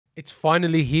It's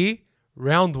finally here,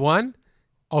 round one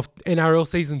of NRL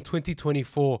season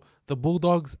 2024. The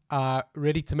Bulldogs are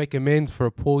ready to make amends for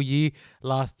a poor year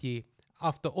last year.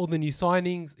 After all the new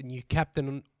signings, a new captain,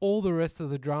 and all the rest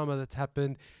of the drama that's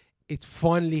happened, it's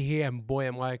finally here, and boy,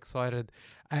 am I excited.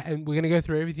 And we're going to go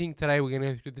through everything today. We're going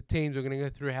to go through the teams. We're going to go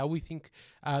through how we think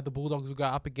the Bulldogs will go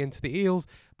up against the Eels.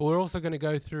 But we're also going to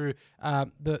go through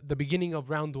the beginning of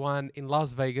round one in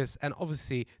Las Vegas. And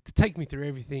obviously, to take me through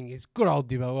everything is good old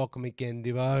Dibbo. Welcome again,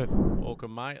 Dibbo.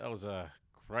 Welcome, mate. That was a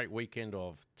great weekend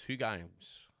of 2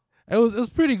 games. It was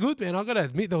pretty good, man. I got to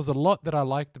admit, there was a lot that I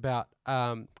liked about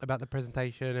the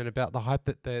presentation and about the hype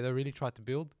that they really tried to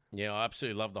build. Yeah, I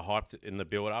absolutely love the hype in the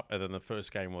build-up. And then the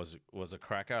first game was a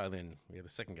cracker. And then the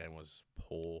second game was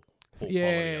poor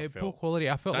quality, I felt. Poor quality.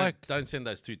 I felt Don't send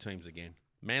those 2 teams again.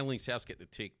 Manly, Souths get the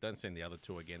tick. Don't send the other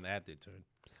 2 again. They had their turn.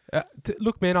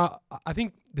 Look, man, I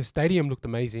think the stadium looked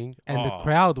amazing, and the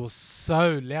crowd was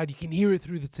so loud. You can hear it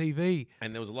through the TV.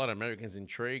 And there was a lot of Americans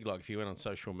intrigued. Like if you went on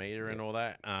social media and all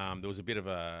that, there was a bit of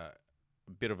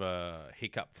a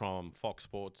hiccup from Fox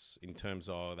Sports in terms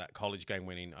of that college game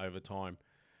went in overtime,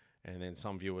 and then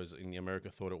some viewers in America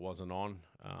thought it wasn't on,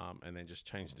 and then just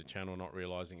changed the channel, not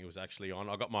realizing it was actually on.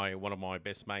 I got one of my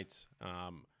best mates,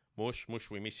 Mush,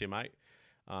 we miss you, mate.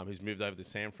 Who's moved over to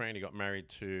San Fran. He got married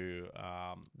to...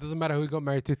 Doesn't matter who he got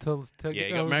married to. He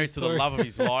got married to the love of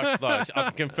his life. Though. I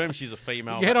can confirm she's a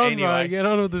female. Get on, anyway, bro. Get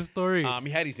on with the story. He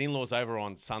had his in-laws over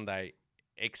on Sunday,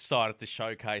 excited to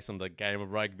showcase them the game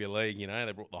of rugby league. You know,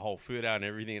 they brought the whole food out and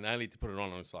everything, and only to put it on,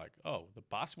 and it's like, oh, the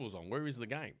basketball's on. Where is the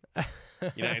game?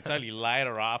 It's only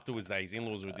later afterwards that his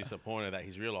in-laws were disappointed that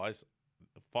he's realised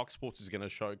Fox Sports is going to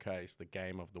showcase the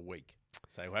game of the week.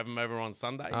 So we'll have him over on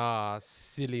Sundays.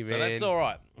 Silly, man. So that's all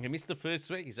right. He missed the first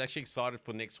week. He's actually excited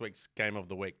for next week's game of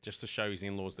the week, just to show his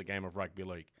in-laws the game of rugby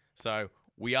league. So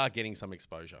we are getting some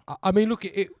exposure. I mean, look,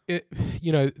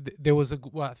 there was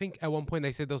I think at one point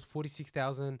they said there was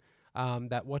 46,000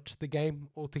 that watched the game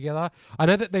altogether. I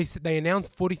know that they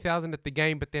announced 40,000 at the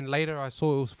game, but then later I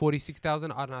saw it was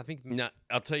 46,000. I don't know. I think no.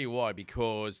 I'll tell you why.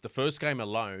 Because the first game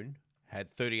alone had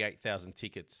 38,000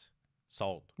 tickets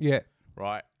sold. Yeah.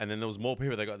 Right, and then there was more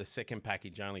people that got the second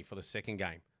package only for the second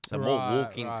game. So more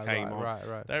walk-ins came on.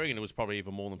 Right. They reckon it was probably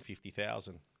even more than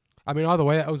 50,000. I mean, either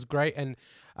way, that was great, and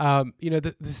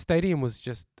the stadium was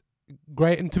just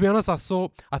great. And to be honest, I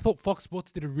thought Fox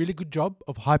Sports did a really good job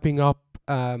of hyping up,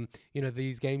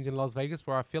 these games in Las Vegas.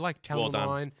 Where I feel like Channel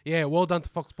 9, well done to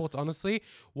Fox Sports. Honestly,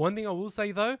 one thing I will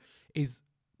say though is,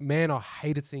 man, I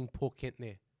hated seeing Paul Kent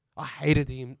there. I hated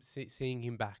seeing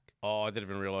him back. Oh, I didn't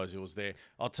even realise he was there.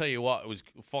 I'll tell you what, it was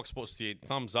Fox Sports did.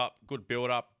 Thumbs up, good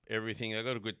build-up, everything. They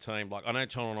got a good team. Like I know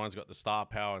Channel 9's got the star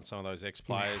power and some of those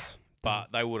ex-players,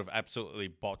 but they would have absolutely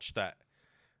botched that.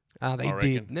 They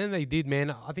did. Then they did,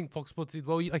 man. I think Fox Sports did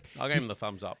well. I gave him the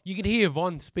thumbs up. You can hear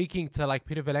Von speaking to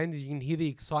Peter V'landys. You can hear the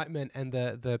excitement and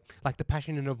the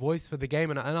passion in her voice for the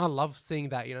game, and I love seeing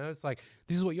that. It's like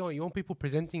this is what you want. You want people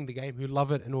presenting the game who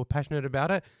love it and who are passionate about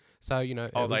it. So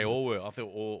they all were. I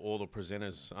thought all the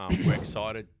presenters were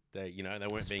excited. They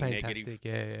weren't being fantastic.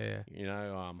 Negative.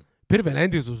 Yeah. Peter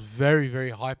V'landys was very,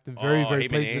 very hyped and very, very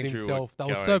pleased with Andrew himself. They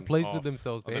were so pleased with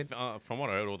themselves, man. From what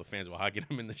I heard, all the fans were hugging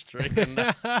him in the street.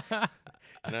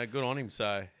 And, good on him.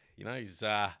 So he's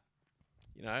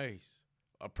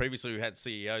previously we had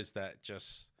CEOs that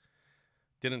just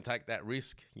didn't take that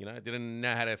risk. Didn't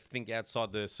know how to think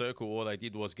outside the circle. All they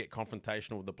did was get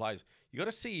confrontational with the players. You got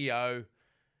a CEO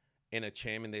and a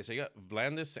chairman there. So you got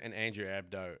V'landys and Andrew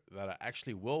Abdo that are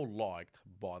actually well liked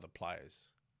by the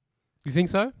players. You think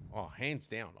so? Oh, hands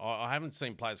down. I haven't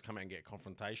seen players come out and get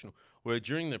confrontational. Where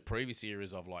during the previous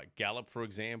eras of Gallup, for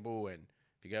example, and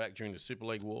if you go back during the Super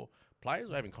League war, players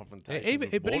were having confrontations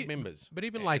with board members. But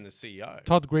even and the CEO.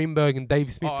 Todd Greenberg and Dave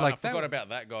Smith. I forgot about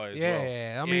that guy as well.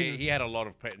 Yeah, I mean, he had a lot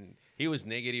of he was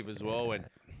negative as well, and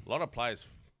a lot of players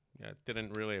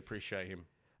didn't really appreciate him.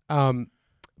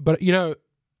 But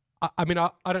I mean,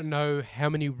 I don't know how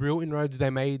many real inroads they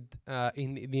made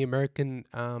in the American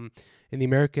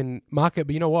market,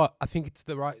 but you know what? I think it's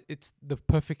the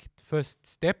perfect first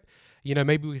step.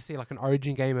 Maybe we see an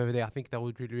Origin game over there. I think they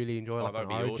would really enjoy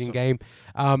an Origin game.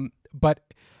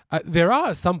 But there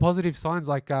are some positive signs.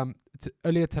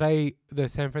 Earlier today, the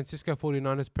San Francisco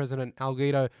 49ers president Al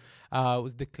Guido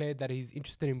was declared that he's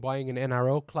interested in buying an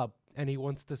NRL club. And he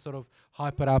wants to sort of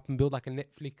hype it up and build a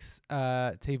Netflix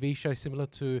TV show similar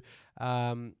to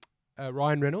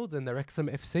Ryan Reynolds and the Wrexham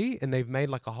FC. And they've made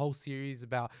a whole series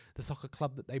about the soccer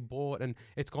club that they bought, and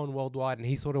it's gone worldwide. And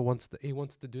he sort of wants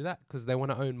to do that because they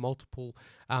want to own multiple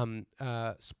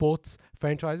sports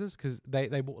franchises because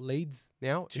they bought Leeds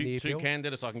now. Two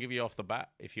candidates I can give you off the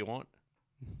bat if you want.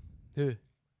 Who?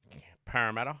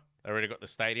 Parramatta. They already got the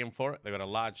stadium for it. They've got a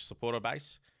large supporter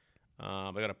base. They've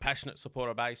got a passionate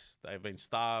supporter base. They've been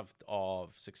starved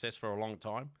of success for a long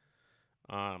time.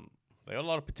 They got a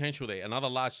lot of potential there. Another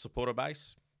large supporter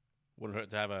base. Wouldn't hurt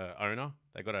to have an owner.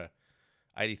 They got a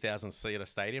 80,000 seater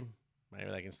stadium. Maybe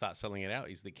they can start selling it out.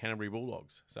 Is the Canterbury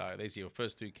Bulldogs. So there's your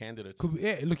first two candidates. Could be,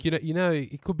 yeah, look,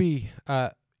 it could be,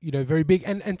 very big.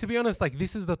 And to be honest, like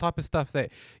this is the type of stuff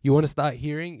that you want to start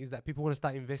hearing. Is that people want to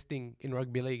start investing in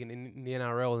rugby league and in the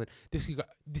NRL, and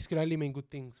this could only mean good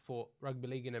things for rugby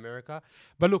league in America.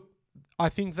 But look, I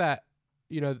think that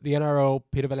the NRL,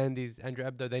 Peter V'landys, Andrew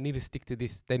Abdo, they need to stick to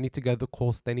this. They need to go the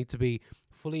course. They need to be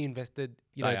fully invested.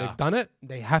 They've done it.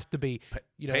 They have to be.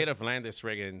 Peter V'landys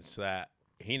reckons that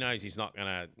he knows he's not going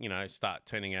to, start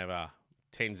turning over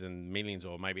tens and millions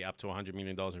or maybe up to $100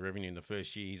 million of revenue in the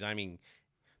first year. He's aiming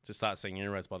to start seeing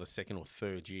inroads by the second or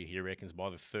third year. He reckons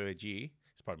by the third year,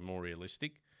 it's probably more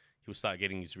realistic. He'll start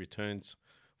getting his returns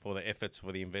for the efforts,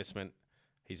 for the investment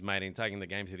he's made in taking the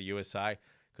game to the USA.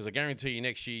 Because I guarantee you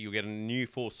next year you'll get a new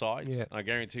 4 sides. Yeah. I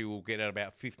guarantee we'll get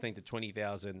about 15 to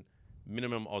 20,000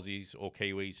 minimum Aussies or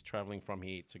Kiwis travelling from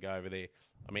here to go over there.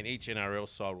 I mean, each NRL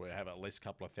side will have at least a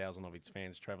couple of thousand of its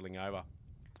fans travelling over.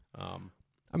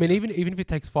 I mean, even if it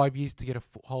takes 5 years to get a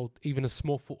foothold, even a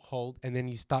small foothold, and then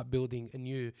you start building a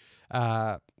new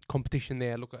competition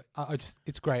there. Look,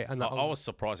 it's great. And I was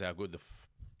surprised how good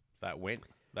that went.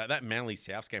 That Manly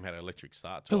Souths game had an electric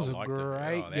start too. It was a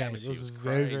great game. It was a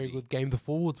very, very good game. The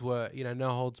forwards were, no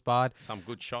holds barred. Some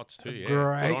good shots too. Yeah,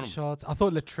 great shots. I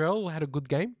thought Latrell had a good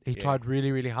game. He tried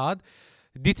really, really hard.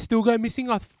 Did still go missing.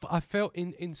 I felt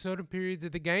in certain periods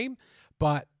of the game,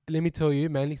 but let me tell you,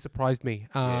 Manly surprised me.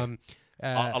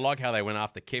 I like how they went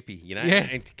after Kepi, Yeah.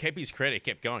 And to Kepi's credit,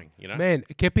 kept going, Man,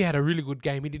 Kepi had a really good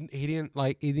game. He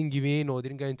didn't give in or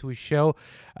didn't go into his shell.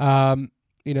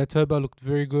 Turbo looked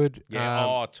very good.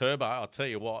 Yeah. Turbo, I'll tell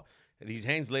you what, his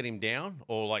hands let him down,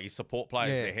 or like his support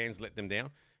players, their hands let them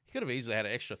down. He could have easily had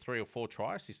an extra 3 or 4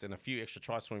 try assists and a few extra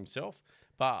tries for himself.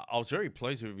 But I was very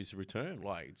pleased with his return.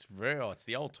 Like it's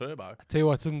the old Turbo. I tell you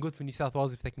what, it's looking good for New South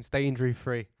Wales if they can stay injury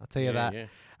free. I'll tell you that. Yeah.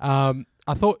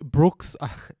 I thought Brooks,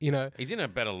 he's in a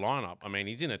better lineup. I mean,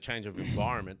 he's in a change of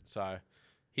environment. So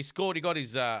he scored. He got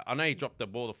his. I know he dropped the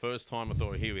ball the first time. I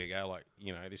thought, here we go. Like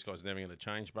this guy's never going to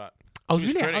change. But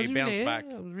he bounced back.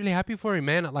 I was really happy for him,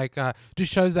 man. Like,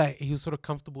 just shows that he was sort of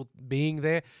comfortable being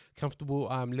there, comfortable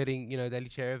letting Daly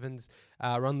Chair Evans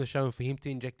run the show, and for him to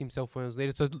inject himself when he was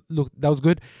needed. So look, that was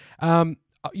good. Who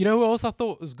else I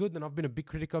thought was good, and I've been a big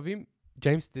critic of him,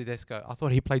 James Tedesco. I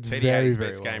thought he played very, very well.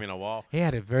 Best game in a while. He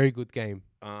had a very good game.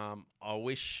 I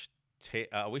wish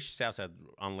South had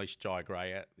unleashed Jai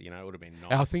Gray at. It would have been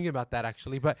nice. I was thinking about that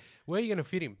actually, but where are you going to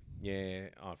fit him? Yeah,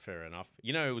 fair enough.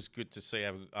 It was good to see.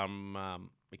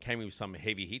 He came in with some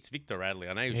heavy hits. Victor Radley,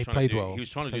 I know he was trying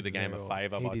to do the game a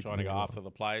favour by trying to go after the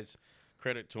players.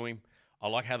 Credit to him. I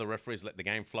like how the referees let the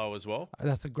game flow as well.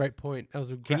 That's a great point.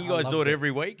 Can you guys do it every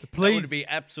week? Please. That would be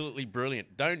absolutely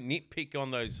brilliant. Don't nitpick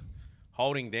on those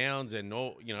holding downs and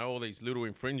all these little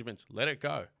infringements. Let it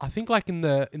go. I think like in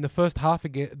the first half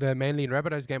of the Manly and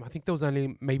Rabbitohs game, I think there was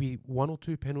only maybe 1 or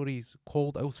 2 penalties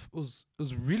called. It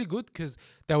was really good because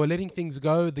they were letting things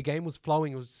go. The game was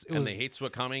flowing. The hits were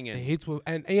coming. The hits were,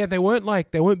 and they weren't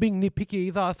being nitpicky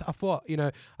either. I thought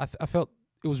I felt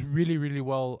it was really, really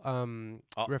well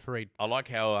refereed. I like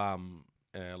how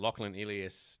Lachlan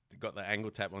Ilias got the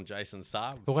angle tap on Jason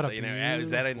Saab. How is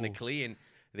that in the clear? And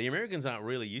the Americans aren't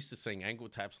really used to seeing angle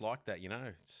taps like that.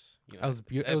 It's that was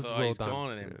beautiful. It was well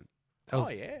done.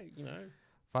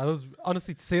 I was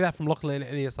honestly to see that from Lachlan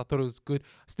Ilias, I thought it was good.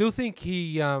 Still think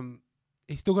he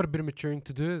still got a bit of maturing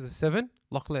to do as a 7,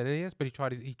 Lachlan Ilias, but he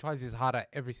tries his harder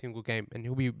every single game, and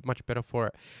he'll be much better for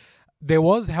it. There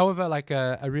was, however, like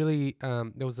there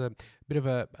was a bit of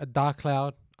a dark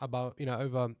cloud about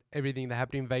over everything that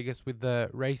happened in Vegas with the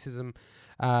racism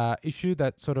issue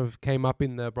that sort of came up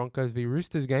in the Broncos v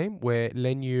Roosters game, where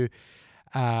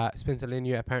Spencer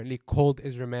Leniu apparently called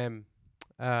Ezra Mam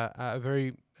a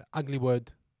very ugly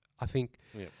word. I think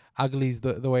ugly is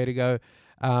the way to go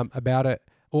about it,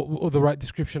 or the right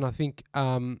description. I think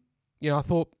I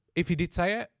thought if he did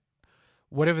say it,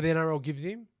 whatever the NRL gives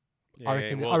him, I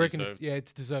reckon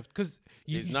it's deserved, because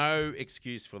there's no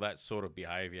excuse for that sort of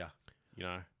behaviour.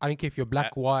 I don't care if you're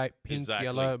black, white, pink,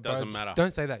 yellow. Doesn't matter.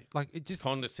 Don't say that. Like, it just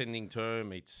condescending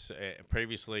term. It's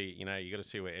previously, you got to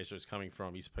see where Ezra's coming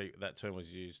from. That term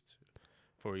was used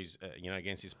for his,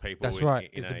 against his people. That's right.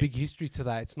 There's a big history to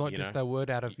that. It's not just a word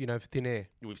out of thin air.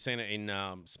 We've seen it in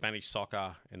Spanish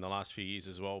soccer in the last few years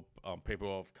as well.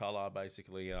 People of color,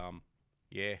 basically.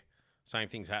 Same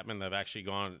thing's happened. They've actually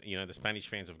gone, the Spanish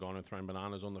fans have gone and thrown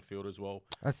bananas on the field as well.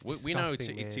 That's We know it's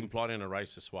disgusting, implied in a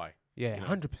racist way. Yeah, you know.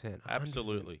 100%.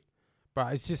 Absolutely.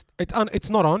 But it's just it's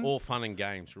not on. All fun and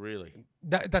games, really.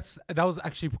 That was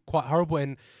actually quite horrible.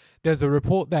 And there's a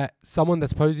report that someone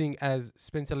that's posing as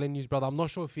Spencer Lenu's brother, I'm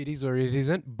not sure if it is or it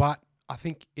isn't, but I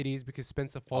think it is because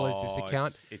Spencer follows this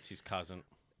account. It's his cousin.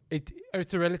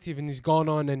 It's a relative, and he's gone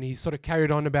on and he's sort of carried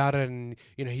on about it, and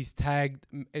he's tagged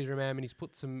Ezra Mam and he's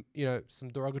put some some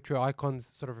derogatory icons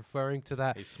sort of referring to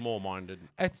that. He's small-minded.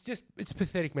 It's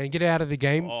pathetic, man. Get out of the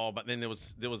game. Oh, but then there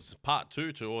was part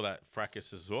 2 to all that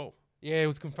fracas as well. Yeah, it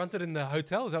was confronted in the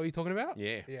hotel. Is that what you're talking about?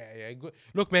 Yeah. Yeah. Good.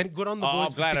 Look, man, good on the boys.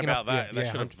 I'm glad about that. Yeah, they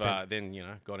should have 100%. then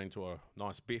got into a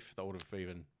nice biff. That would have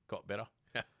even got better.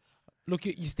 Look,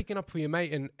 you're sticking up for your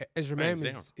mate, and Ezra Hands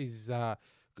Mam is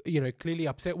clearly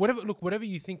upset. Whatever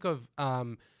you think of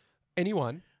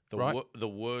anyone, right? The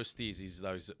worst is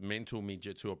those mental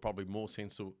midgets who are probably more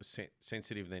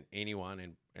sensitive than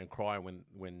anyone and cry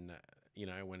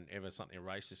whenever something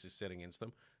racist is said against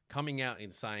them, coming out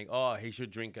and saying, "Oh, he should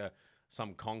drink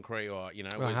some concrete or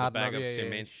where's a bag of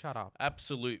cement." Shut up.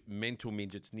 Absolute mental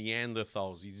midgets,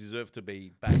 Neanderthals. You deserve to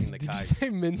be back in the Did cave. you say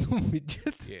mental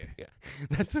midgets? Yeah.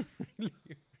 That's a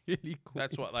really cool.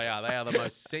 That's what they are. They are the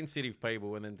most sensitive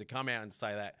people, and then to come out and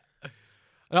say that.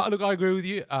 Look, I agree with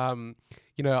you.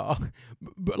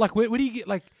 But like, where do you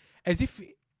get as if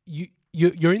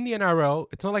you're in the NRL?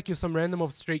 It's not like you're some random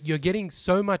off the street. You're getting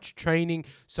so much training,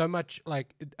 so much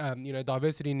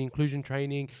diversity and inclusion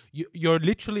training. You're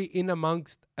literally in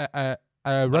amongst a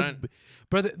rugby.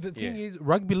 But the thing is,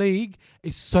 rugby league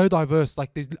is so diverse. I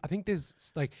think there's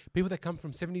people that come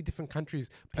from 70 different countries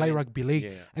play rugby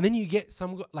league, and then you get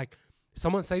someone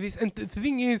say this, and the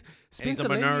thing is, Spencer he's a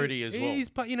minority as well.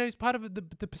 He's part of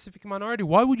the Pacific minority.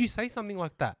 Why would you say something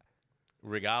like that?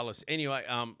 Regardless. Anyway,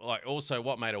 also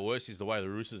what made it worse is the way the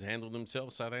Roosters handled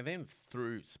themselves. So they then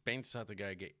threw Spencer to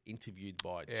go get interviewed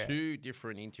by 2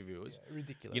 different interviewers. Yeah,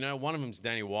 ridiculous. One of them's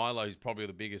Danny Weiler, who's probably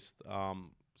the biggest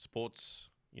sports,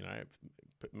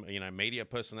 media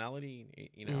personality,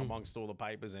 amongst all the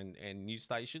papers and news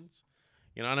stations.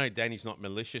 I know Danny's not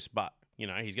malicious, but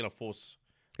he's going to force.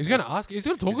 He's going to ask. He's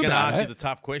going to talk about it. He's going to ask you the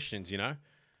tough questions, and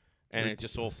it's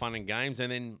just all fun and games.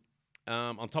 And then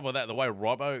on top of that, the way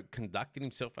Robbo conducted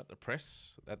himself at the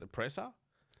presser,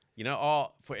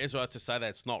 for Ezra to say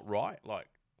that's not right,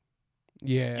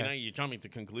 you're jumping to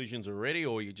conclusions already,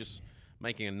 or you're just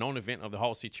making a non-event of the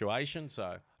whole situation.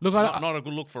 So look, not a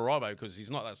good look for Robbo because he's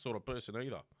not that sort of person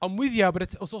either. I'm with you, but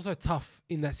it's also tough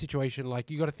in that situation.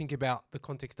 You got to think about the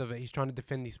context of it. He's trying to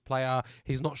defend his player.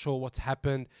 He's not sure what's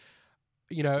happened.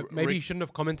 Maybe he shouldn't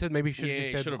have commented. Maybe he should have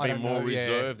just said, should have been more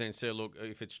reserved and said, look,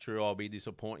 if it's true, I'll be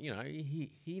disappointed.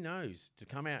 He knows to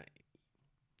come out.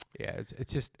 Yeah,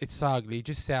 it's so ugly. It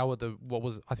just soured what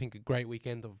was, I think, a great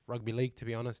weekend of rugby league, to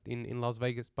be honest, in Las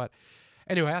Vegas. But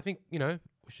anyway, I think, we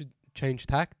should change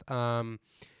tact. I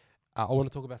want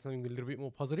to talk about something a little bit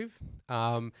more positive.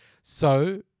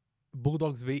 So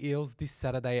Bulldogs v Eels this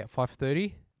Saturday at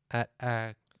 5:30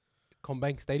 at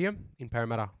Combank Stadium in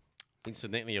Parramatta.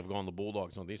 Incidentally, I've gone the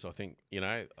Bulldogs on this. I think,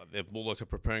 the Bulldogs are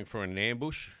preparing for an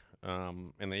ambush.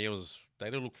 And the Eels,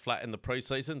 they do look flat in the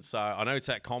preseason. So I know it's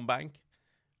at Combank.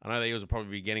 I know the Eels will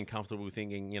probably be getting comfortable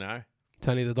thinking, it's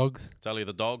only the Dogs. It's only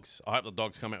the Dogs. I hope the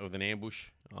Dogs come out with an ambush.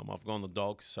 I've gone the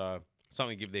Dogs. So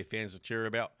something to give their fans a cheer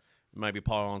about. Maybe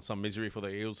pile on some misery for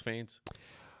the Eels fans.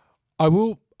 I'm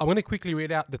going to quickly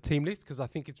read out the team list because I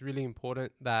think it's really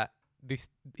important that this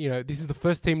is the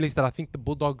first team list that I think the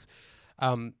Bulldogs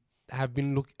have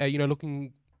been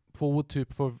looking forward to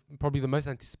for probably the most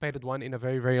anticipated one in a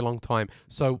very, very long time.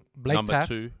 So Number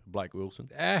 2, Blake Wilson.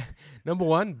 Number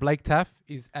 1, Blake Taff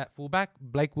is at fullback.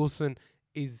 Blake Wilson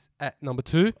is at number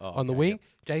 2 on the wing. Yep.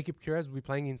 Jacob Kiraz will be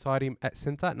playing inside him at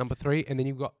centre at number 3. And then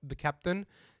you've got the captain,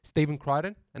 Stephen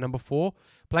Crichton, at number 4.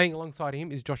 Playing alongside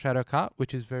him is Josh Adokar,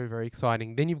 which is very, very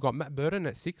exciting. Then you've got Matt Burton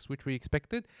at 6, which we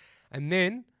expected. And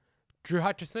then Drew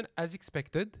Hutchison, as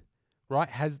expected, right,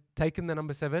 has taken the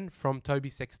number 7 from Toby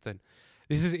Sexton.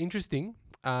 This is interesting,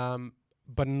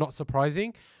 but not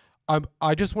surprising.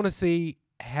 I just want to see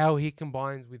how he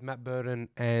combines with Matt Burton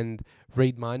and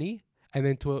Reid Marnie, and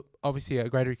then to obviously a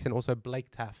greater extent also Blake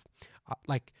Taff.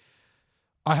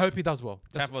 I hope he does well.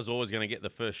 Taff was always going to get the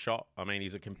first shot. I mean,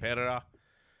 he's a competitor.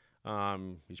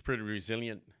 He's pretty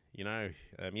resilient. He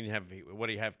didn't have, what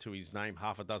do you have to his name?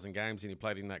 Half a dozen games, and he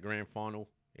played in that grand final.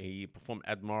 He performed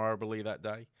admirably that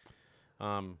day.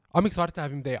 I'm excited to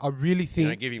have him there. I really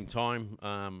think give him time.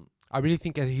 I really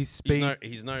think at his speed,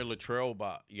 he's no Latrell,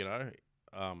 but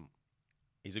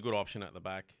he's a good option at the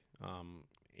back.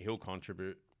 He'll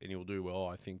contribute and he'll do well,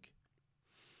 I think.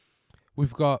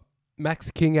 We've got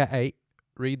Max King at 8,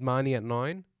 Reed Marnie at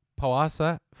 9,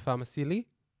 Pawasa Famasili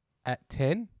at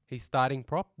 10. He's starting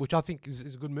prop, which I think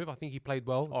is a good move. I think he played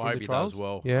well I in hope the he trials. does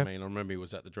well. Yeah. I mean, I remember he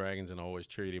was at the Dragons and I always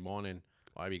cheered him on, and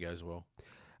I hope he goes well.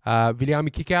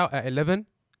 Viliami Kickout at 11,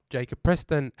 Jacob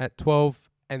Preston at 12,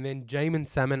 and then Jamin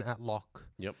Salmon at lock.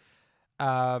 Yep.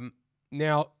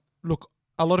 Now, look,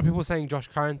 a lot of people are saying Josh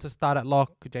Curran to start at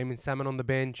lock, Jamin Salmon on the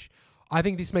bench. I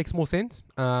think this makes more sense.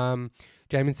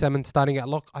 Jamin Salmon starting at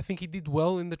lock. I think he did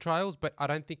well in the trials, but I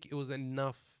don't think it was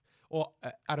enough. Or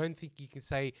I don't think you can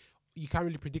say you can't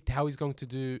really predict how he's going to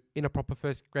do in a proper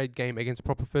first grade game against a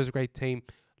proper first grade team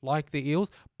like the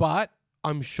Eels. But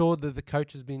I'm sure that the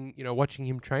coach has been, watching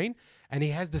him train, and he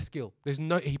has the skill.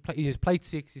 He has played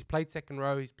 6, he's played second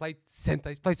row, he's played centre,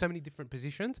 he's played so many different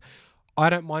positions. I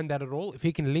don't mind that at all. If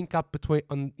he can link up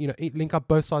link up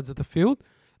both sides of the field,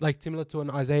 like similar to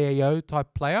an Isaiah Yeo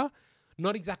type player.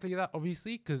 Not exactly that,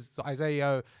 obviously, because Isaiah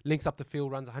Yeo links up the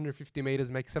field, runs 150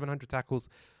 meters, makes 700 tackles.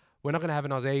 We're not going to have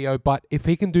an Isaiah Yeo, but if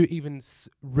he can do even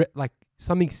like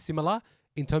something similar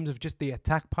in terms of just the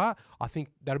attack part, I think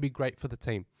that'll be great for the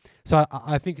team. So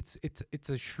I think it's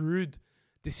a shrewd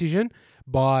decision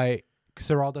by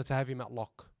Seraldo to have him at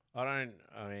lock. I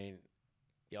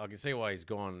can see why he's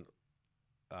gone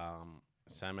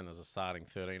Salmon as a starting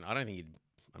 13. I don't think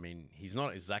he's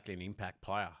not exactly an impact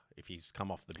player if he's come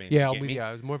off the bench. Yeah, I'm with you.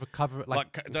 It's more of a cover.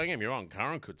 Don't get me wrong,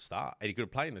 Curran could start, and he could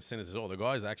play in the centres as well. The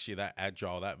guy's actually that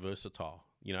agile, that versatile,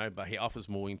 but he offers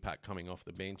more impact coming off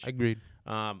the bench. Agreed.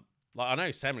 I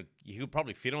know Salmon, he could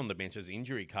probably fit on the bench as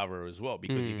injury cover as well,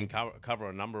 because he can cover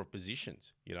a number of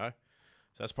positions, So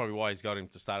that's probably why he's got him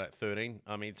to start at 13.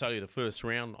 I mean, it's only the first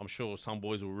round. I'm sure some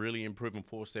boys will really improve and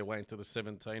force their way into the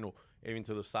 17 or even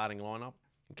to the starting lineup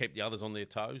and keep the others on their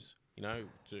toes,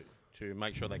 to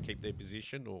make sure they keep their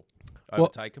position or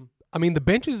overtake them. I mean, the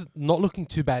bench is not looking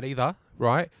too bad either,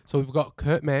 right? So we've got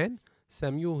Kurt Mann,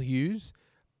 Samuel Hughes,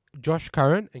 Josh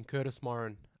Curran, and Curtis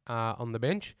Moran on the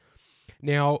bench.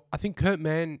 Now, I think Kurt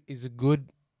Mann is a good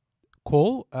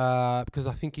call because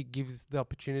I think it gives the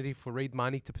opportunity for Reed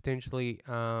Marnie to potentially...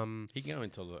 he can go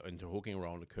into hooking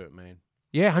role to Kurt Mann.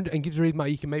 Yeah, and gives Reed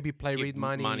Marnie... You can maybe play Reed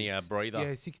Marnie... Money a breather.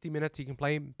 Yeah, 60 minutes. You can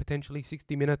play him potentially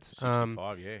 60 minutes.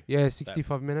 65, yeah. Yeah,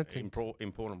 65 minutes.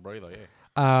 Important breather, yeah.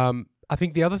 I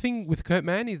think the other thing with Kurt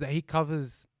Mann is that he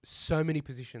covers so many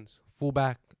positions.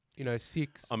 Fullback,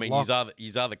 6. I mean,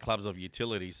 these are the clubs of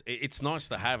utilities. It's nice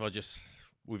to have.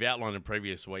 We've outlined in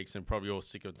previous weeks, and probably all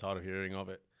sick and tired of hearing of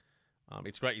it.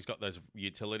 It's great he's got those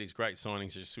utilities, great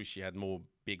signings. I just wish he had more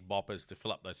big boppers to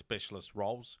fill up those specialist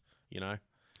roles,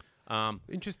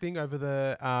 Interesting over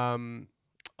the...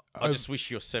 I just wish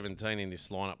your 17 in this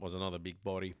lineup was another big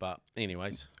body, but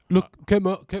anyways. Look,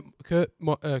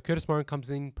 Curtis Moran comes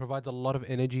in, provides a lot of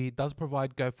energy, does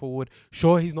provide go forward.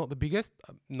 Sure, he's not the biggest.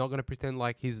 I'm not going to pretend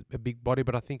like he's a big body,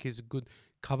 but I think he's a good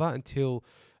cover until...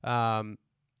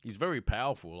 he's very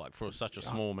powerful, like for such a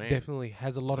small man. Definitely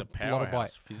has a lot of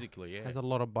bite physically. Yeah, has a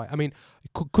lot of bite. I mean,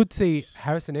 could see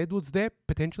Harrison Edwards there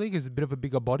potentially because he's a bit of a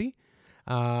bigger body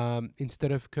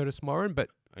instead of Curtis Moran. But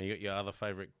and you got your other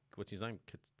favourite. What's his name?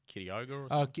 Kitioga or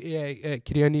something?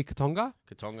 Kirioni Katonga.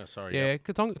 Katonga, sorry. Yeah, yep.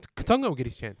 Katonga will get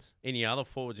his chance. Any other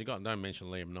forwards you got? Don't mention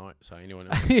Liam Knight. So anyone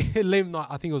else? Liam Knight,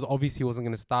 I think it was obvious he wasn't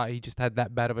going to start. He just had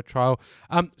that bad of a trial.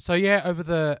 So yeah, over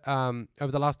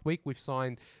the last week we've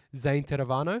signed Zane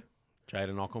Teravano,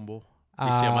 Jaden Ockenball,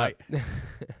 mate,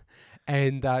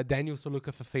 and Daniel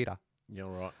Saluka Fafita. Yeah,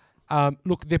 right.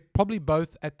 Look, they're probably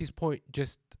both at this point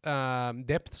just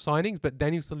depth signings, but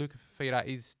Daniel Saluka Fafita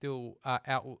is still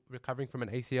out recovering from an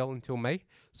ACL until May,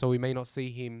 so we may not see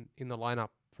him in the lineup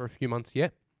for a few months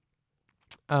yet.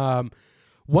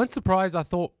 One surprise I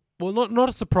thought, well, not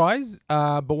a surprise,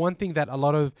 but one thing that a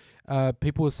lot of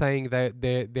people were saying that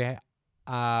they're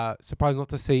surprised not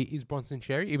to see is Bronson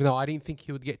Xerri, even though I didn't think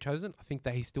he would get chosen. I think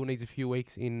that he still needs a few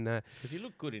weeks in. Because he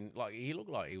looked good he looked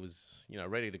like he was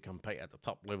ready to compete at the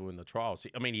top level in the trials.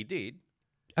 I mean, he did.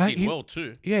 He did well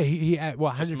too. Yeah, he at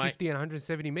 150 and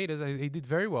 170 meters. He did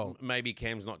very well. Maybe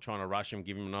Cam's not trying to rush him,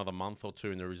 give him another month or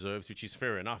two in the reserves, which is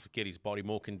fair enough. Get his body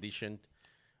more conditioned.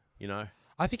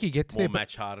 I think he gets more there,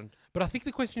 match hardened. But I think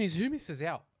the question is who misses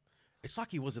out. It's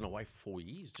like he wasn't away for 4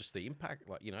 years. Just the impact,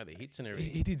 the hits and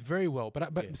everything. He did very well,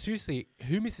 but seriously,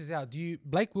 who misses out?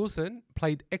 Blake Wilson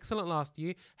played excellent last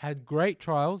year, had great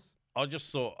trials. I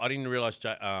didn't realize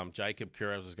Jacob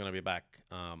Kuraz was going to be back.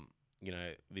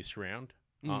 This round.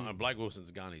 And Blake Wilson's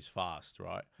gun is fast,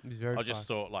 right? He's very fast. I just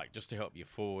thought, just to help your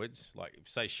forwards, if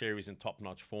say Xerri's in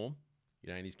top-notch form,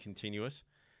 and he's continuous,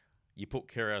 you put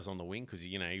Kuraz on the wing because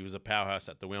he was a powerhouse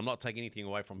at the wing. I'm not taking anything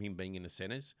away from him being in the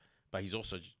centres, but he's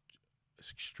also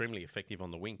extremely effective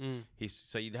on the wing. Mm.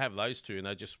 So you'd have those two, and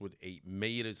they just would eat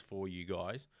meters for you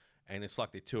guys. And it's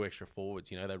like they're two extra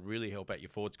forwards. You know, they really help out your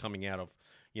forwards coming out of,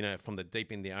 you know, from the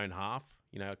deep in their own half.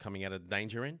 You know, coming out of the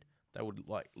danger end. They would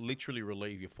like literally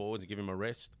relieve your forwards and give them a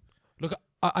rest. Look,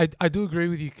 I do agree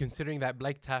with you, considering that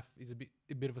Blake Taff is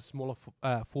a bit of a smaller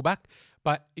fullback.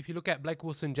 But if you look at Blake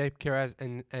Wilson, Jake Kiraz,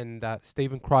 and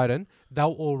Stephen Crichton,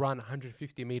 they'll all run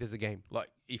 150 meters a game. Like,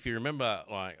 if you remember,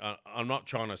 like, I'm not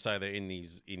trying to say they're in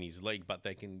his league, but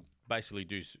they can basically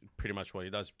do pretty much what he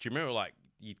does. Do you remember, like,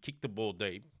 you'd kick the ball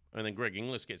deep, and then Greg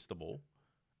Inglis gets the ball,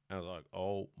 and I was like,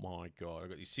 oh my god, I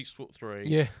got this 6'3",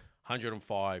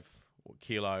 105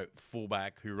 kilo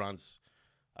fullback who runs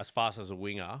as fast as a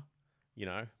winger, you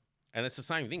know, and it's the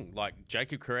same thing. Like,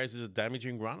 Jacob Kiraz is a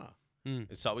damaging runner. And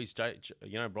so is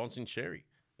Bronson Sherry.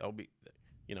 They'll be,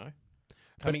 you know,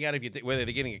 coming out of your whether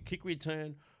they're getting a kick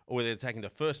return or whether they're taking the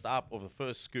first up or the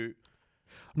first scoot.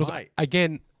 Look,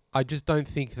 again, I just don't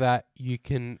think that you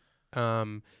can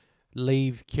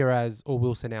leave Kiraz or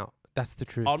Wilson out. That's the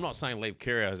truth. I'm not saying leave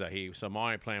Kiraz out here. So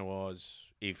my plan was,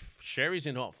 if Sherry's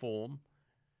in hot form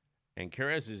and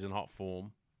Kiraz is in hot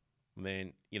form,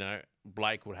 then, you know,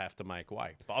 Blake would have to make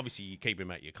way. But obviously you keep him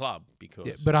at your club because...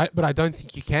 Yeah, but I don't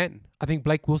think you can. I think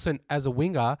Blake Wilson as a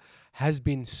winger has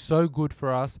been so good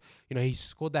for us. You know, he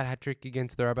scored that hat-trick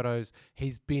against the Rabbitohs.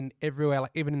 He's been everywhere.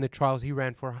 Like, even in the trials, he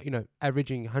ran for, you know,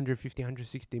 averaging 150,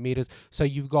 160 meters. So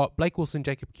you've got Blake Wilson,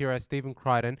 Jacob Kiraz, Stephen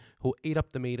Crichton, who'll eat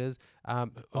up the meters. I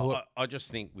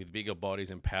just think with bigger bodies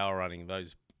and power running,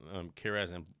 those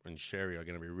Kiraz and Sherry are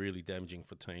going to be really damaging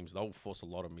for teams. They'll force a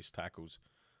lot of missed tackles.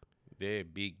 They're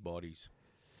big bodies.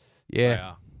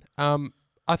 Yeah.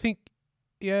 I think,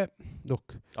 yeah,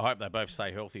 look. I hope they both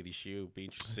stay healthy this year. It'll be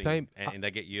interesting. Same. And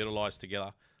they get utilised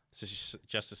together.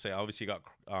 Just to see, obviously you got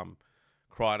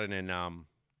Crichton and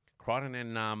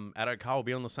Addo Carr will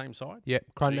be on the same side. Yeah,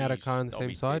 Crichton and Addo Carr on the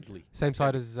same side. Deadly. Same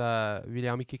side as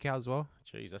Viliami Kikau as well.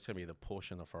 Jeez, that's going to be the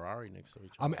Porsche and the Ferrari next to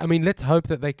each I other. mean, let's hope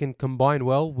that they can combine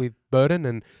well with Burden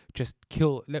and just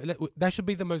kill. That should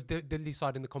be the most deadly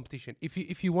side in the competition.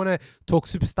 If you want to talk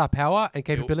superstar power and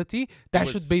capability, that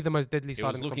should be the most deadly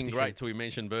side in the competition. It was looking great till we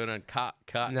mentioned Burden. Cut.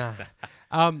 Nah.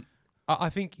 I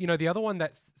think, you know, the other one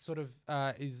that's sort of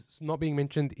is not being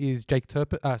mentioned is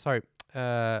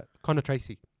Connor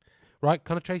Tracy. Right?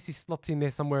 Connor Tracy slots in there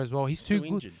somewhere as well. He's too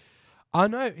good. Injured. I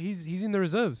know, he's in the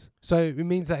reserves. So it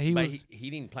means that he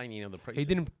didn't play any of the preseason. He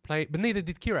didn't play, but neither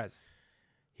did Kiraz.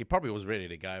 He probably was ready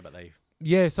to go, but they...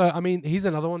 Yeah, so, I mean, he's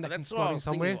another one that can that's slot in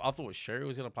somewhere. I thought Sherry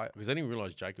was going to play, because I didn't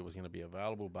realise Jacob was going to be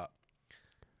available, but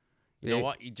you know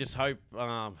what? You just hope...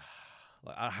 like,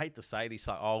 I hate to say this,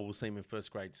 like, we'll see him in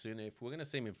first grade soon. If we're going to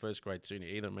see him in first grade soon, it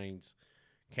either means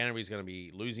Canterbury's going to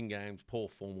be losing games, poor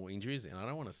form or injuries, and I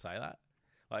don't want to say that.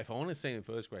 Like, if I want to see him in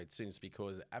first grade soon, it's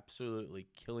because they're absolutely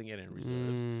killing it in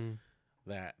reserves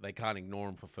that they can't ignore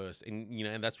him for first. And, you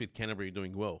know, and that's with Canterbury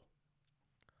doing well.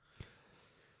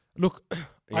 Look,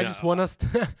 I just want us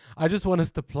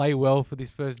to play well for this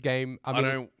first game. I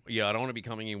don't want to be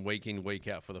coming in, week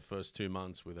out for the first 2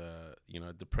 months with a, you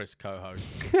know, depressed co-host.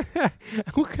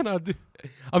 What can I do?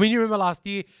 I mean, you remember last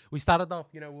year we started off,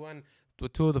 you know, we won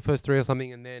 2 of the first 3 or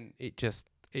something, and then it just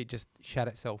shat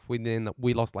itself.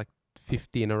 We lost like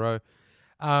 50 in a row.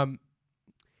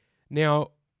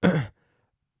 Now,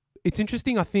 it's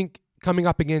interesting, I think, coming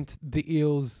up against the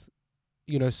Eels,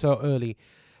 you know, so early,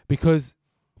 because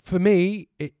for me,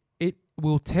 it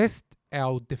will test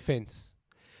our defense.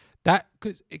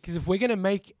 Because if we're going to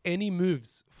make any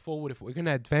moves forward, if we're going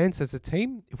to advance as a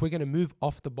team, if we're going to move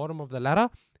off the bottom of the ladder,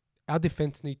 our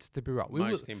defense needs to be right.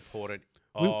 Important.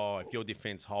 If your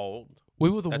defense hold. We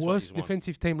were the worst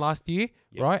defensive team last year,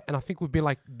 right? And I think we've been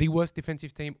like the worst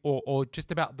defensive team or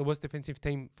just about the worst defensive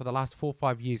team for the last 4 or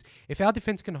 5 years. If our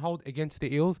defense can hold against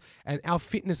the Eels and our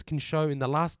fitness can show in the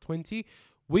last 20,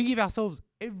 we give ourselves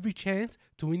every chance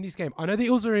to win this game. I know the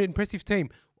Eels are an impressive team.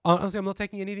 Honestly, I'm not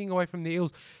taking anything away from the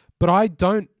Eels, but I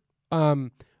don't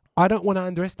want to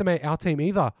underestimate our team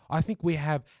either. I think we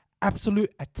have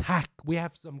absolute attack. We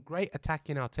have some great attack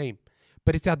in our team.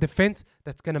 But it's our defense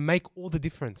that's going to make all the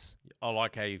difference. I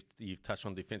like how you've touched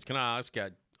on defense. Can I ask you, I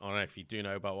don't know if you do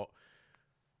know about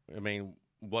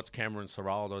what's Cameron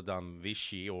Ciraldo done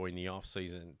this year or in the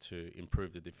off-season to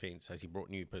improve the defense? Has he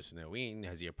brought new personnel in?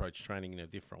 Has he approached training in a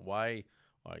different way?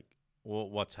 Like,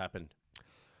 what's happened?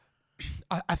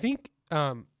 I think,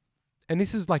 and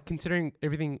this is like considering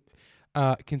everything,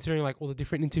 considering like all the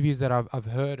different interviews that I've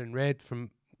heard and read from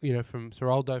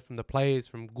Ciraldo, from the players,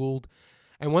 from Gould.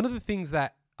 And one of the things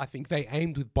that I think they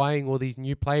aimed with buying all these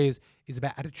new players is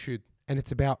about attitude, and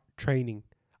it's about training.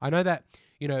 I know that,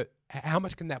 you know, how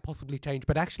much can that possibly change?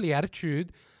 But actually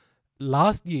attitude,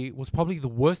 last year was probably the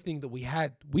worst thing that we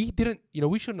had. We didn't,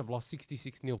 we shouldn't have lost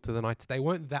 66-0 to the Knights. They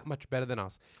weren't that much better than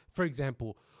us. For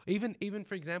example, even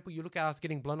for example, you look at us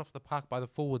getting blown off the park by the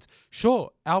forwards. Sure,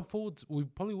 our forwards, we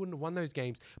probably wouldn't have won those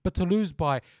games, but to lose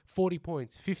by 40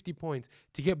 points, 50 points,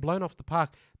 to get blown off the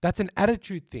park, that's an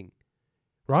attitude thing,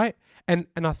 right? And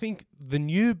I think the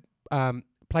new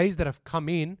players that have come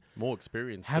in, more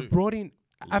experience, have brought in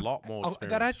a lot more experience.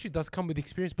 That attitude does come with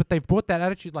experience, but they've brought that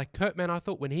attitude. Like Kurt, man, I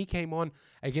thought when he came on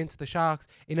against the Sharks,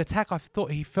 in attack, I thought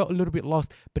he felt a little bit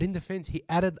lost, but in defense, he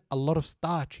added a lot of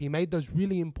starch. He made those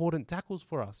really important tackles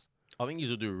for us. I think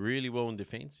he'll do really well in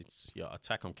defense. It's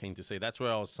attack I'm keen to see. That's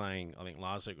where I was saying, I think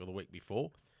last week or the week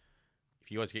before, if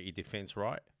you guys get your defense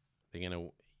right, they're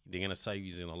gonna save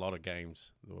you in a lot of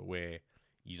games where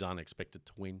you aren't expected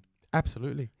to win.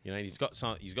 Absolutely. He's got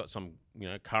some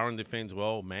current defense.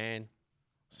 Well, man,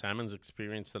 Salmon's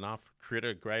experienced enough.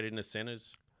 Critter great in the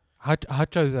centres.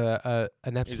 Hutcho's an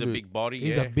absolute. He's a big body.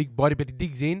 He's a big body, but he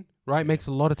digs in, right? Yeah. Makes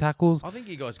a lot of tackles. I think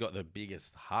you guys got the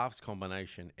biggest halves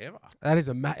combination ever. That is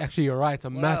actually, you're right. It's a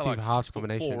massive like halves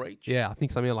combination. 6'4" each? Yeah, I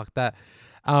think something like that.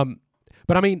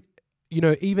 But I mean,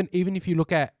 even if you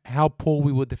look at how poor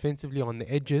we were defensively on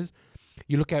the edges,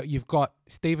 you've got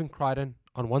Stephen Crichton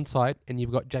on one side and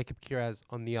you've got Jacob Kiraz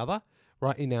on the other,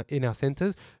 right, in our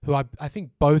centres, who I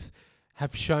think both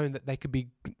have shown that they could be,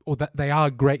 or that they are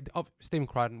great. Stephen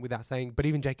Crichton, without saying, but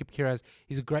even Jacob Kiraz,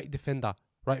 he's a great defender,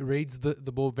 right? Reads the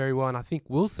ball very well, and I think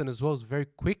Wilson as well is very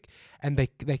quick, and they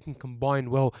can combine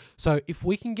well. So if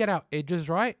we can get our edges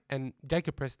right, and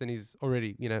Jacob Preston is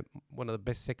already, one of the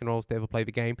best second rows to ever play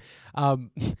the game,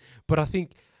 but I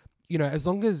think, as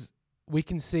long as we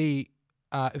can see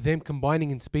them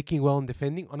combining and speaking well and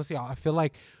defending, honestly, I feel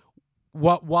like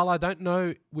while I don't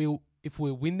know if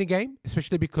we'll win the game,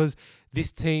 especially because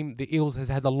this team, the Eels, has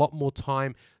had a lot more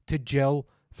time to gel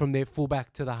from their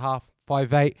fullback to the half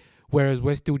 5'8", whereas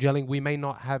we're still gelling. We may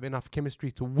not have enough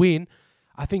chemistry to win.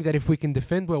 I think that if we can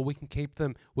defend well, we can keep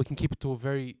it to a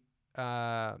very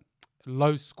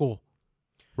low score,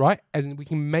 right? As in we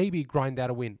can maybe grind out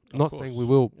a win. I'm not saying we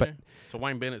will, but it's a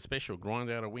Wayne Bennett special.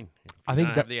 Grind out a win. I think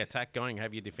have the attack going,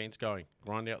 have your defense going,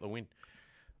 grind out the win.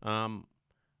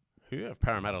 Who have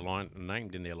Parramatta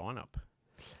named in their lineup?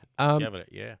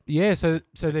 Yeah. So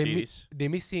they're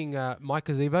missing Mike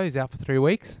Azevo is out for 3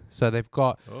 weeks. So they've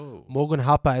got Morgan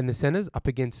Harper in the centres up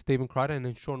against Stephen Crichton, and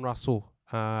then Sean Russell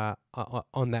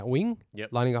on that wing,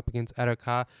 lining up against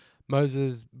Addo-Carr.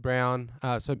 Moses, Brown.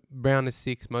 So Brown is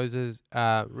 6. Moses,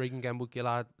 Regan Gamble,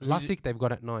 Gillard. Lussick, they've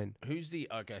got at 9.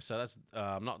 So that's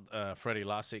not Freddie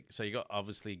Lussick. So you got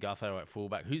obviously Gutho at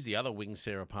fullback. Who's the other wing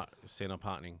centre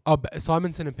partnering?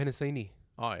 Simonson and Penasini.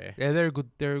 Oh yeah. Yeah, they're good.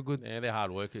 Yeah, they're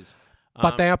hard workers.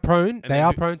 But they are prone. They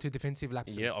are prone to defensive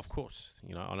lapses. Yeah, of course.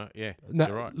 I know. Yeah, no,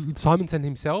 you're right. Simonson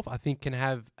himself, I think, can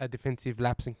have a defensive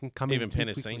lapse and can come even in too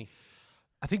Penasini. quickly.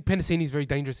 I think Penasini is very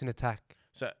dangerous in attack.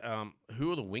 So,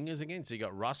 who are the wingers again? So you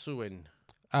got Russell and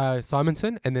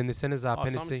Simonson, and then the centers are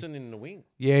Penasini. Simonson in the wing.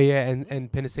 Yeah, and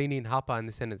Penasini and Harper in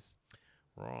the centers.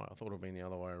 Right, I thought it would have been the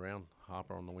other way around.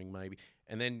 Harper on the wing, maybe.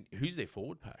 And then who's their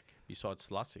forward pack besides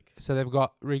Lussick? So they've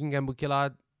got Regan Gamble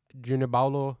Gillard, Junior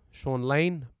Bowler, Sean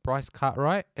Lane, Bryce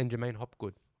Cartwright, and Jermaine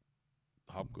Hopgood.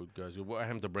 Hopgood goes. What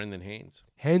happened to Brendan Hands?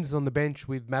 Hands is on the bench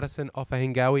with Madison,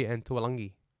 Offahengawi, and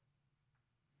Tuolangi.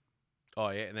 Oh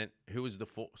yeah, and then who was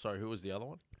the other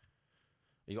one?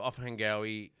 You got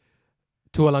Offahengawi,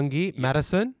 Tuolangi,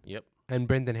 Madison, yep, and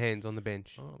Brendan Hands on the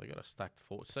bench. Oh, they got a stacked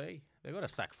forward. See, they got a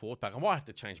stacked forward pack. I might have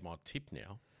to change my tip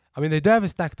now. I mean, they do have a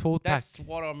stacked forward pack. That's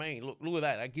what I mean. Look at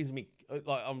that. That gives me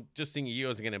I'm just thinking you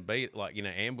guys are going to beat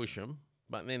ambush them,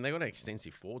 but then they got an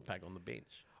extensive forward pack on the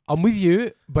bench. I'm with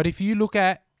you, but if you look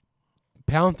at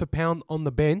pound for pound on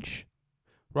the bench,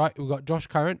 right? We've got Josh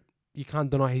Curran. You can't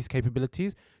deny his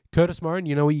capabilities. Curtis Moran,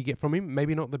 you know what you get from him.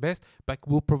 Maybe not the best, but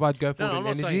will provide go forward I'm not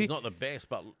energy. saying he's not the best,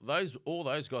 but all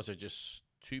those guys are just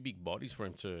too big bodies for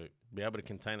him to be able to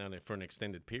contain on it for an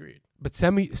extended period. But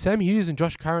Sam Hughes and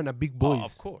Josh Curran are big boys. Oh,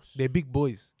 of course, they're big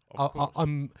boys.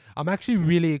 I'm actually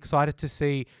really excited to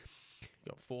see.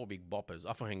 Got 4 big boppers.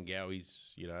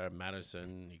 Offahengawi's,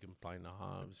 Madison. He can play in the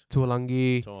halves.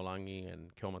 Tuolangi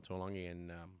and Kelma Tuolangi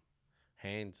and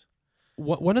Hands.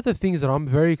 One of the things that I'm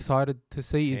very excited to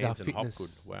see is our fitness.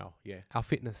 Hopgood. Wow, yeah. Our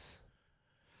fitness.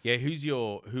 Yeah,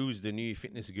 who's the new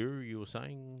fitness guru you were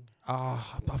saying? I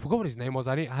forgot what his name was.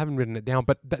 I haven't written it down,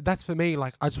 but that's for me.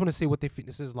 Like, I just want to see what their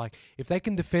fitness is like. If they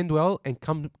can defend well and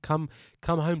come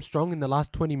home strong in the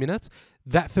last 20 minutes,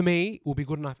 that for me will be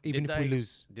good enough. Even if we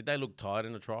lose. Did they look tired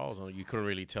in the trials, or you couldn't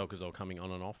really tell because they were coming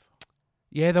on and off?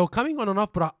 Yeah, they were coming on and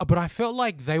off, but I felt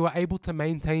like they were able to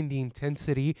maintain the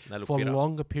intensity They look for fitter.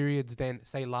 longer periods than,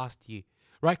 say, last year.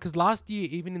 Right? Because last year,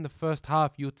 even in the first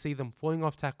half, you would see them falling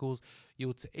off tackles.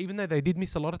 Even though they did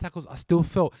miss a lot of tackles, I still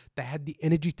felt they had the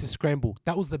energy to scramble.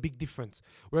 That was the big difference.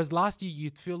 Whereas last year,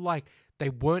 you'd feel like they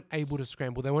weren't able to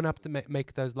scramble. They weren't able to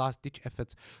make those last-ditch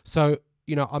efforts. So,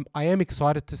 I am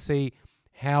excited to see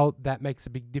how that makes a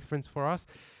big difference for us.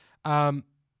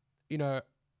 You know,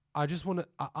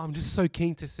 I'm just so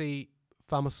keen to see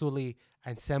Famasuli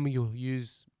and Samuel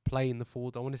Hughes play in the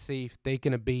forwards. I want to see if they're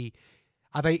going to be,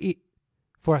 are they it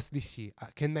for us this year?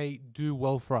 Can they do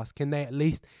well for us? Can they at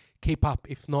least keep up,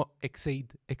 if not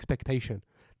exceed expectation?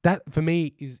 That for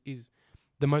me is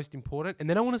the most important. And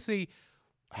then I want to see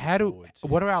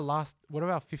what are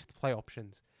our fifth play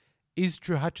options? Is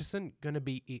Drew Hutchison going to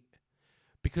be it?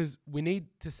 Because we need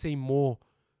to see more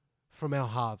from our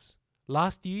halves.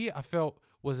 Last year, I felt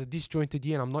was a disjointed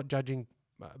year, and I'm not judging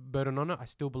Burton on it. I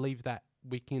still believe that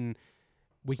we can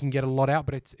get a lot out,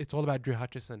 but it's all about Drew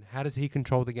Hutchison. How does he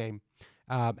control the game?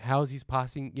 How is his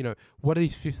passing? What are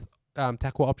his fifth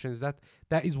tackle options?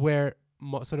 That is where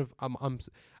I'm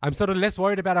sort of less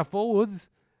worried about our forwards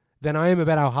than I am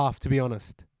about our half, to be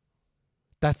honest.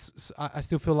 I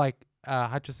still feel like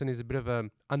Hutchison is a bit of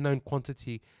an unknown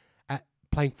quantity at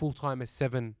playing full time as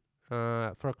 7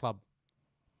 for a club.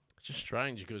 It's just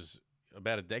strange because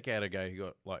about a decade ago, he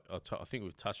got I think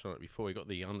we've touched on it before. He got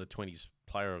the under-20s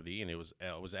Player of the Year, and it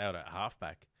was out at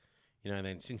halfback. And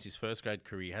then since his first grade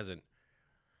career,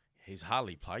 he's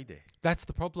hardly played there. That's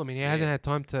the problem, and he hasn't had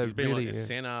time to. He's been really, like a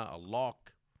centre, a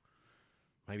lock,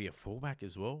 maybe a fullback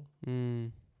as well. Yeah,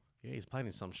 he's played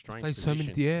in some strange so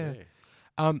positions.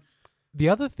 many, the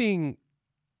other thing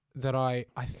that I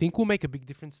think will make a big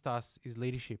difference to us is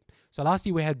leadership. So last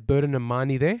year we had Burton and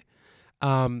Marnie there.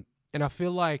 And I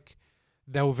feel like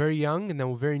they were very young and they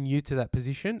were very new to that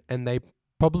position, and they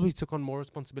probably took on more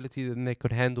responsibility than they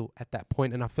could handle at that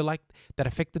point. And I feel like that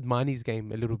affected Marnie's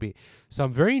game a little bit. So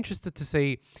I'm very interested to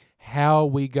see how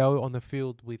we go on the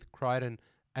field with Crichton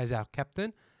as our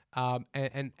captain,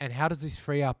 and how does this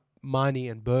free up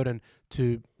Marnie and Burton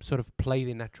to sort of play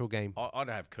their natural game. I'd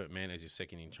have Kurt Mann as your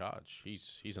second in charge. He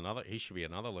should be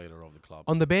another leader of the club.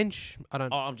 On the bench,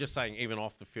 I'm just saying, even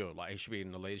off the field, he should be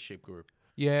in the leadership group.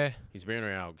 Yeah, he's been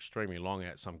around extremely long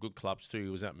at some good clubs too. He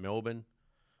was at Melbourne.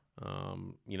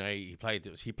 He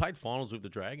played finals with the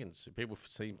Dragons. People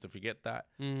seem to forget that.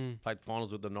 Played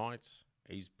finals with the Knights.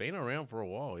 He's been around for a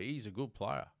while. He's a good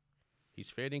player. He's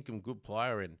fair income, good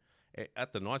player, and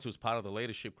at the Knights he was part of the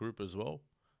leadership group as well.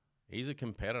 He's a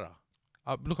competitor.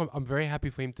 Look, I'm very happy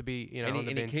for him to be, on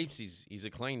the bench. He keeps he's a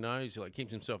clean nose. He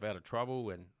keeps himself out of trouble,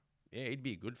 and he'd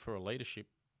be good for a leadership.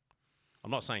 I'm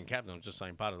not saying captain. I'm just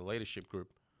saying part of the leadership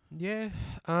group. Yeah.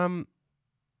 I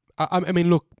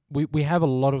mean, look, we have a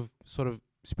lot of sort of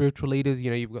spiritual leaders.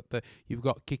 You've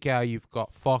got Kikau, you've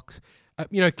got Fox.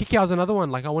 Kikau's another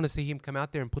one. I want to see him come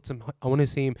out there and I want to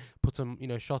see him put some,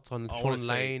 shots on Sean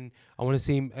Lane. I want to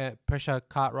see him pressure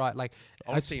Cartwright. I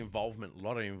want to see involvement, a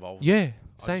lot of involvement. Yeah,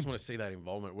 same. I just want to see that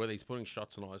involvement. Whether he's putting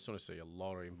shots or not, I just want to see a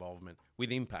lot of involvement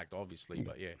with impact, obviously.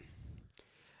 But yeah.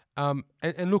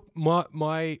 And look,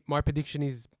 my prediction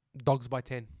is Dogs by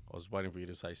 10. I was waiting for you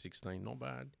to say 16. Not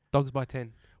bad. Dogs by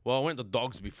 10. Well, I went to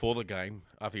Dogs before the game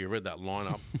after you read that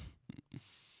lineup.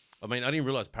 I mean, I didn't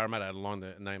realise Parramatta had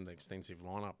named the extensive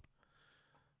lineup.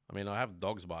 I mean, I have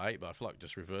Dogs by 8, but I feel like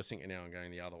just reversing it now and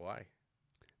going the other way.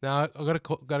 No, I got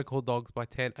to call Dogs by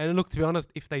 10. And look, to be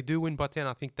honest, if they do win by 10,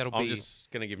 I think that'll be. I'm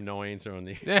just going to give no answer on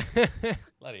this.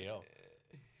 Bloody hell.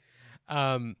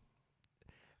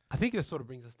 I think that sort of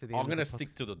brings us to the end. I'm going to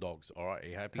stick to the Dogs. All right, are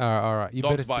you happy? All right. You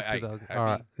Dogs better by stick 8. to Dogs. Happy? All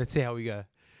right. Let's see how we go.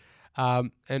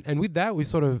 And with that,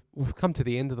 we've come to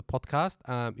the end of the podcast.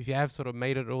 If you have sort of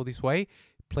made it all this way,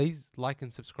 please like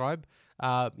and subscribe.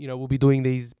 We'll be doing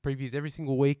these previews every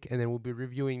single week, and then we'll be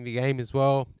reviewing the game as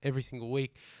well every single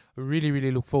week. We really,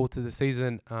 really look forward to the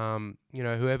season.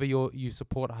 Whoever you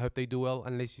support, I hope they do well.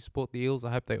 Unless you support the Eels,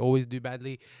 I hope they always do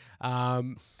badly.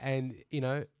 Leave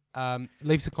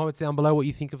some comments down below what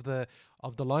you think of the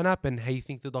lineup and how you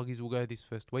think the Doggies will go this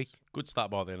first week. Good start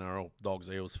by the NRL.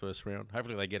 Dogs Eels first round.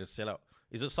 Hopefully they get a sellout.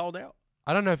 Is it sold out?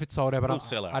 I don't know if it's sold out, but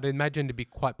I'd imagine to be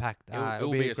quite packed.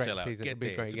 It'll be a great sellout. season. Get It'll be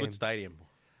there. a great It's a game. good stadium.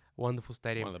 Wonderful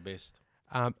stadium. One of the best.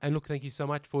 And look, thank you so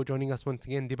much for joining us once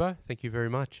again, Dibbo. Thank you very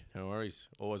much. No worries.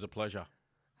 Always a pleasure.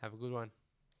 Have a good one.